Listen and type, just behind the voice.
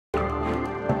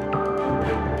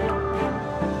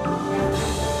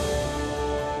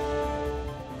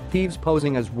Thieves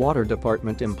posing as water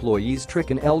department employees trick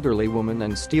an elderly woman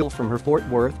and steal from her. Fort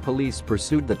Worth police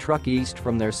pursued the truck east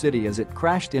from their city as it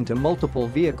crashed into multiple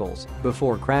vehicles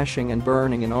before crashing and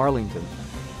burning in Arlington.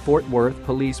 Fort Worth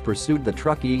police pursued the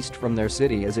truck east from their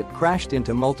city as it crashed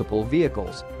into multiple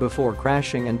vehicles before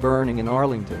crashing and burning in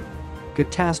Arlington.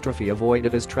 Catastrophe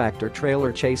avoided as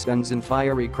tractor-trailer chase ends in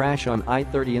fiery crash on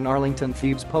I-30 in Arlington.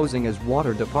 Thieves posing as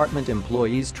water department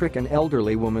employees trick an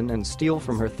elderly woman and steal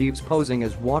from her. Thieves posing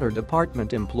as water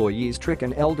department employees trick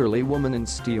an elderly woman and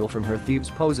steal from her. Thieves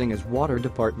posing as water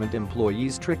department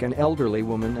employees trick an elderly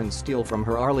woman and steal from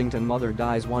her. Arlington mother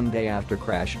dies 1 day after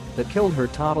crash that killed her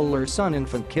toddler son.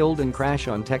 Infant killed in crash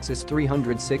on Texas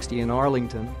 360 in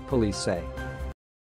Arlington, police say.